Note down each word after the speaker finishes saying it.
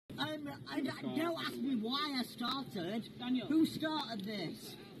Don't ask me why I started. Daniel. Who started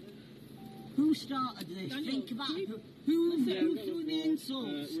this? Who started this? Daniel, Think about who threw the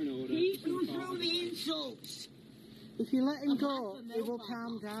insults? Who threw the insults? If you let him go, he will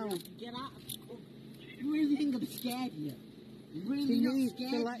calm down. Get out. You really think I'm scared of you? Really You not need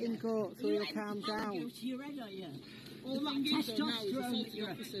scared to of let you? him go so he'll calm down. Go to your head, are you? All The that thing is, though, now, is testosterone assaulting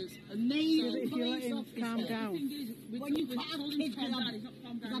officers. amazing. If you let him calm down. The thing is, When you can't kids calm down, he's not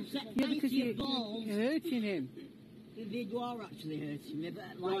calmed down. Yeah, because you're hurting him. You are actually hurting me, but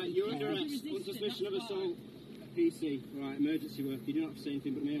like Right, you're under arrest on suspicion of assault. PC, right, emergency work. You do not have to say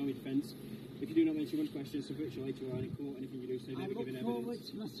anything but may only defence. If you do not answer one question, subject you later on in court. Anything you do say, I never look giving forward evidence.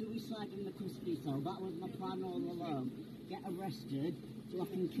 to my suicide in the custody cell. That was my plan all along. Get arrested so I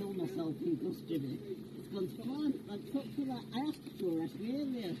can kill myself in custody. It's gone to plan. Like, fuck for that. I asked you to arrest me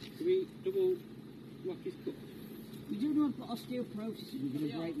earlier. Can we double lock his cup? You do know I've got osteoporosis and you're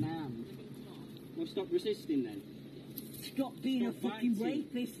going to break my hand. Well, stop resisting then. Stop being a Stop fucking biting.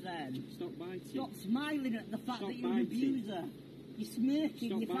 rapist then. Stop biting. Stop smiling at the fact Stop that you're an biting. abuser. You're smirking,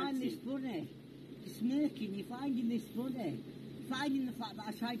 Stop you find biting. this funny. You're smirking, you're finding this funny. You're finding the fact that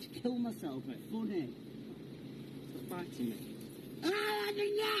I tried to kill myself funny. Stop biting me. Ah,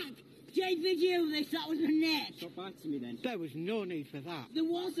 the neck! Jay, video this, that was the neck! Stop biting me then. There was no need for that. There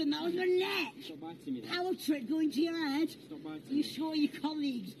wasn't, that was the neck! Stop biting me then. Power trick going to your head. Stop biting Are you me. sure your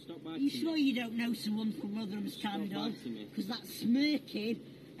colleagues? Stop Are biting you sure me. you don't know someone from Rotherham Scandal? biting me. Because that's smirking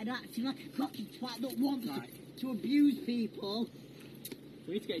and acting like a cocky twat that wants Right. to abuse people.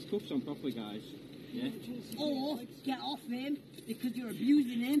 We need to get his cuffs on properly, guys. Yeah? Or get off him because you're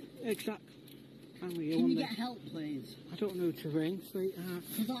abusing him. Exactly. Can Can you get help, please? I don't know who to ring, sweetheart.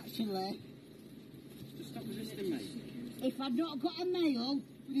 Because actually, Just stop resisting, mate. if I'd not got a mail,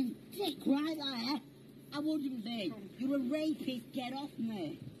 you dick right there, I wouldn't be. You're a rapist, get off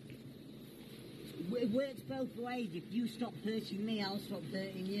me. It works both ways. If you stop hurting me, I'll stop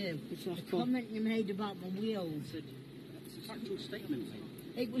hurting you. It's The not fun. comment you made about my wheels, It's a factual statement,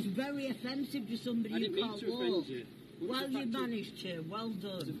 mate. it was very offensive to somebody I who didn't mean can't to walk. offend you. Well, It's a you factual- managed to. Well It's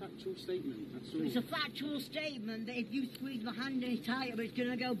a done. factual statement, that's all. It's a factual statement that if you squeeze my hand any tighter, it's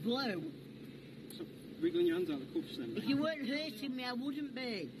going to go blue. Stop wriggling your hands out of the cuffs then. If you weren't hurting me, I wouldn't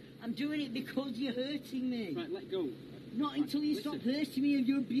be. I'm doing it because you're hurting me. Right, let go. Not until you Listen. stop hurting me and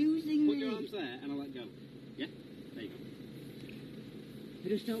you're abusing Put me. your arms there and I'll let go. Yeah? There you go. I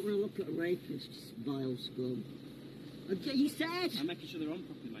just don't want to look at a rapist, vile scum. You said I'm making sure they're on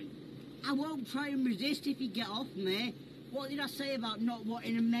properly, mate. I won't try and resist if you get off me. What did I say about not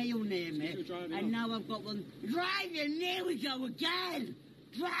wanting a male near me? You're driving And off. now I've got one. Driving! There we go again!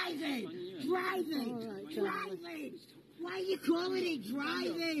 Driving! All Driving! right, Driving! Why are you calling it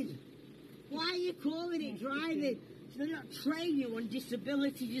driving? Why are you calling it driving? So they're not training you on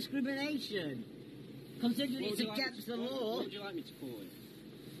disability discrimination. Considering it's against the law. What would you like me to call it?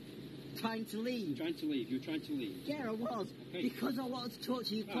 Trying to leave. Trying to leave. You were trying to leave. Yeah, I was. Okay. Because I wanted to talk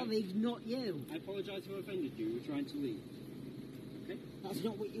to your Right. colleagues, not you. I apologise if I offended you. You were trying to leave. Okay? That's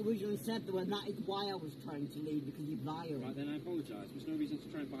not what you originally said, though, and that is why I was trying to leave, because you're violent. Right, then I apologise. There's no reason to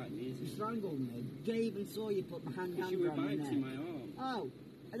try and bite me, is You there? strangled me. They even saw you put my hand Because down you were around my biting neck. my arm. Oh,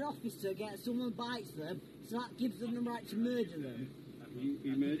 an officer gets someone bites them, so that gives them the right to murder them.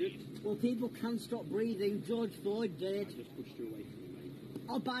 You murdered? Well, people can stop breathing. George Floyd I did. just pushed you away from me, mate.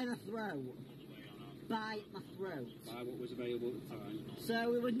 Or by my throat. By my throat. By what was available at the time. So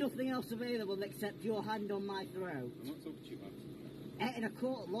there was nothing else available except your hand on my throat. I'm not talking to you about it. In a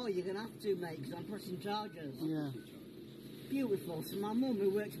court of law, you're going to have to, mate, because I'm pressing charges. Yeah. Beautiful. So my mum, who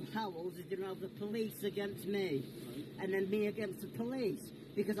works for Howells, is going to have the police against me, and then me against the police,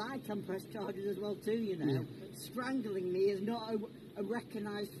 because I can press charges as well too, you know. Strangling me is not a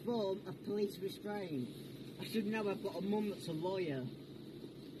recognised form of police restraint. I should know I've got a mum that's a lawyer.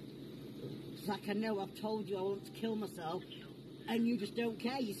 It's like I know I've told you I want to kill myself, and you just don't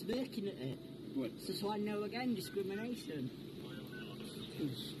care, you're smirking at it. What? So I know again, discrimination.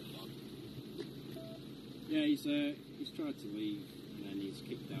 Yeah, he's tried to leave and then he's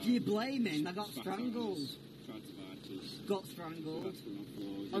kicked out. Do you blame him? I got Spat strangled. at us, tried to bite us. Got strangled. That's on the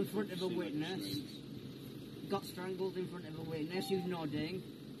floor. In front of a Seen witness. restraints. Got strangled in front of a witness who's nodding.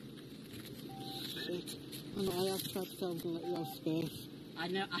 Shit. I know, I have tried to tell them to let you have space. I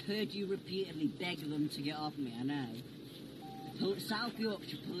know, I heard you repeatedly beg them to get off me, I know. South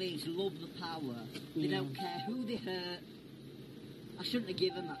Yorkshire police love the power. They Yeah. don't care who they hurt. I shouldn't have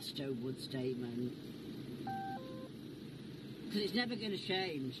given that Stonewood statement. Because it's never going to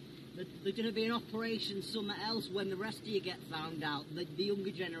change. There's going to be an operation somewhere else when the rest of you get found out. The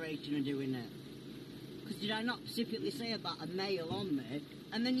younger generation are doing it. Because did I not specifically say about a male on me?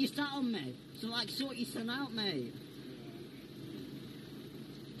 And then you sat on me. So, like, sort your son out, mate.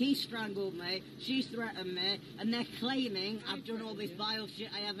 He strangled me, she threatened me, and they're claiming I've done all this vile shit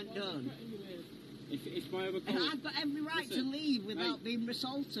I haven't done. If my other And colleague... I've got every right to leave without being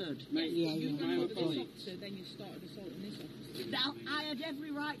assaulted. Mate, my other colleague... Then you started assaulting this officer. Now, I had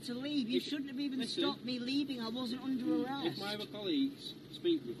every right to leave. You shouldn't have even stopped me leaving. I wasn't under arrest. If my other colleagues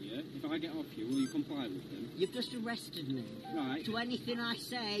speak with you, if I get off you, will you comply with them? You've just arrested me. Right. So anything I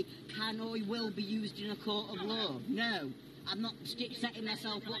say can or will be used in a court of law. No. I'm not setting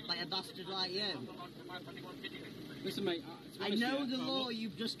myself up by a bastard like you. Listen, mate, I know the law,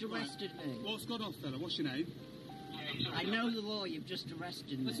 you've just arrested me. What's gone off, fella? What's your name? I know the law, you've just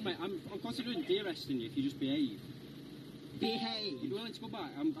arrested me. Listen, mate, I'm considering de-arresting you if you just behave. Behave. If you're willing to go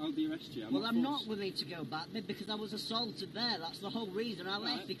back, I'll de-arrest you. I'm not willing to go back because I was assaulted there. That's the whole reason I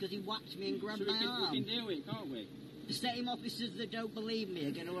left, because he whacked me and grabbed my arm. We can deal with it, can't we? The same officers that don't believe me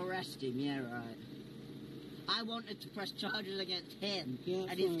are going to arrest him, yeah, right. I wanted to press charges against him,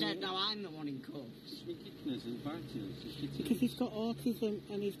 and instead now I'm the one in cuffs. It's ridiculous and vital. Because he's got autism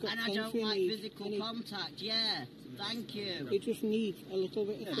and he's got and I don't sensory like needs, physical contact, yeah. Thank you. He just needs a little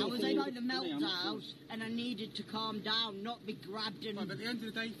bit of I was space. having a meltdown and I needed to calm down, not be grabbed and... Right, but at the end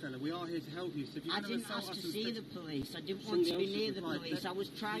of the day, fella, we are here to help you. So if you're I going to didn't assault ask us to and see stick- the police. I didn't want to be near the police. I was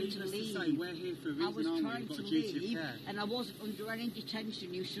trying to leave. Say, we're here for a reason, I was aren't we? trying We've got to a duty of leave, care. and I wasn't under any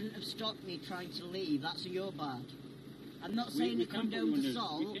detention. You shouldn't have stopped me trying to leave. That's your bad. I'm not saying we you can put you condone under-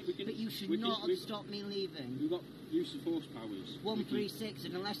 assault, but you should not have stopped me leaving. We've got use of force powers. 136,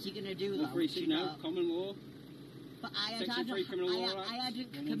 and unless you're going to do that, 136 now, common law. But Section 3 criminal law I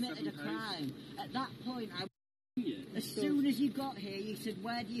hadn't committed a crime. At that point, Yeah. as soon as you got here, you said,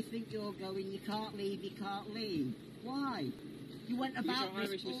 where do you think you're going? You can't leave, you can't leave. Why? You went about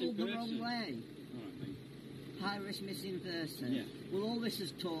this all the wrong way. High-risk missing person. Yeah. Well, all this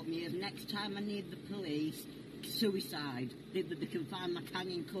has taught me is next time I need the police, suicide, they can find my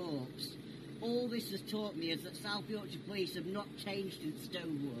hanging corpse. All this has taught me is that South Yorkshire Police have not changed in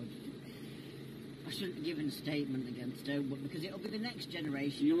Stonewood. I shouldn't have given a statement against Stonewood because it'll be the next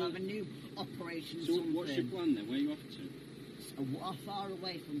generation. You'll have a new operation. So what's your plan then? Where are you off to? As far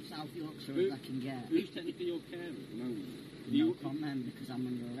away from South Yorkshire as I can get. Who's technically your carer at the moment? No comment because I'm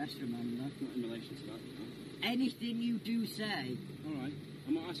under arrest, remember? Not in relation to that, no? Anything you do say. Alright.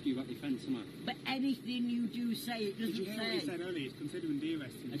 I'm not asking you about the offence, am I? But anything you do say, it Did you doesn't hear what he say. said earlier? He's considering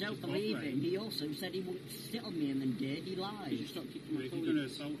de-arresting you. I don't believe him. He also said he wouldn't sit on me and then did. He You lied. just stop kicking my If you're going to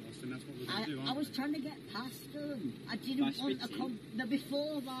colleagues. assault us, then that's what we're going to do, I aren't was we? trying to get past them. I By didn't want a spitting? no,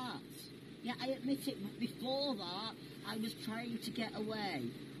 before that. Yeah, I admit it, but before that, I was trying to get away.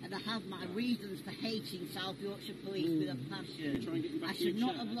 And I have my reasons for hating South Yorkshire Police with a passion. Try and get you back I in your should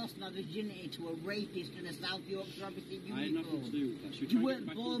not chair. have lost my virginity to a rapist in a South Yorkshire officer uniform. I had nothing to do with that. Should we try You and weren't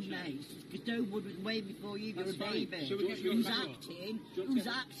get you born, back in your chair? mate. Stonewood was way before you. You're a That's fine. baby. Shall we get you Who's back up? acting? Do you want Who's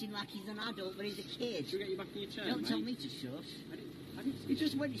to- acting like he's an adult but he's a kid? Should we get you back in your chair, Don't mate? tell me to shush. I didn't You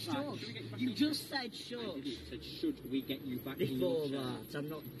just went Right, shush. should we get you back You in your just said I shush. didn't. I said, should we get you back in Before your chair? that, I'm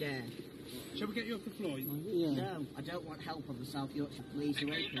not deaf. Shall we get you off the floor? Yeah. No, I don't want help of the South Yorkshire Police or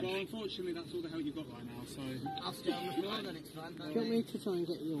Well, anything. unfortunately, that's all the help you've got right now, so... I'll stay on the floor then, it's fine. Do you want me to try and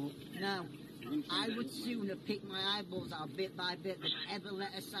get you up? No. I would sooner pick my eyeballs out bit by bit than ever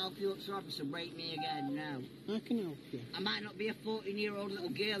let a South Yorkshire officer rape me again, no. I can help you. I might not be a 14-year-old little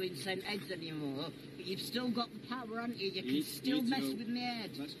girl in St Ed's anymore, but you've still got the power, haven't you? You can still mess with my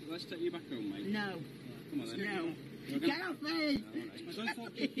head. Let's take you back home, mate. No. Come on then. No. We're Get gonna- off me! Don't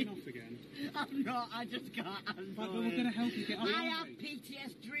start kicking off again. I'm not, I just can't handle But we're going to help you get off. I have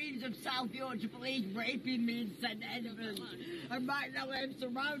PTS dreams of South Yorkshire Police raping me in St Edmunds. And right now I'm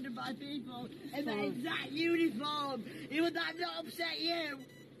surrounded by people in the exact uniform. Would that not upset you?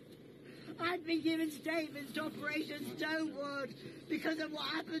 I've been giving statements to Operation Stonewood because of what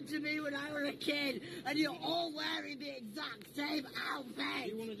happened to me when I was a kid, and you're all wearing the exact same Do outfit.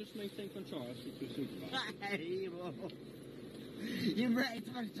 you want to just maintain control? I'll speak to your supervisor. You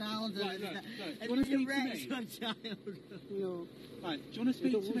raped my child. Right, look, And do you wanna you speak to raped me? my child. No. Right, do you want to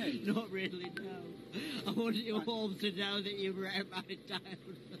speak to me? Not really, no. I want you all to know that you raped my child.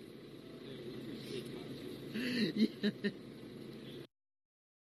 Yeah.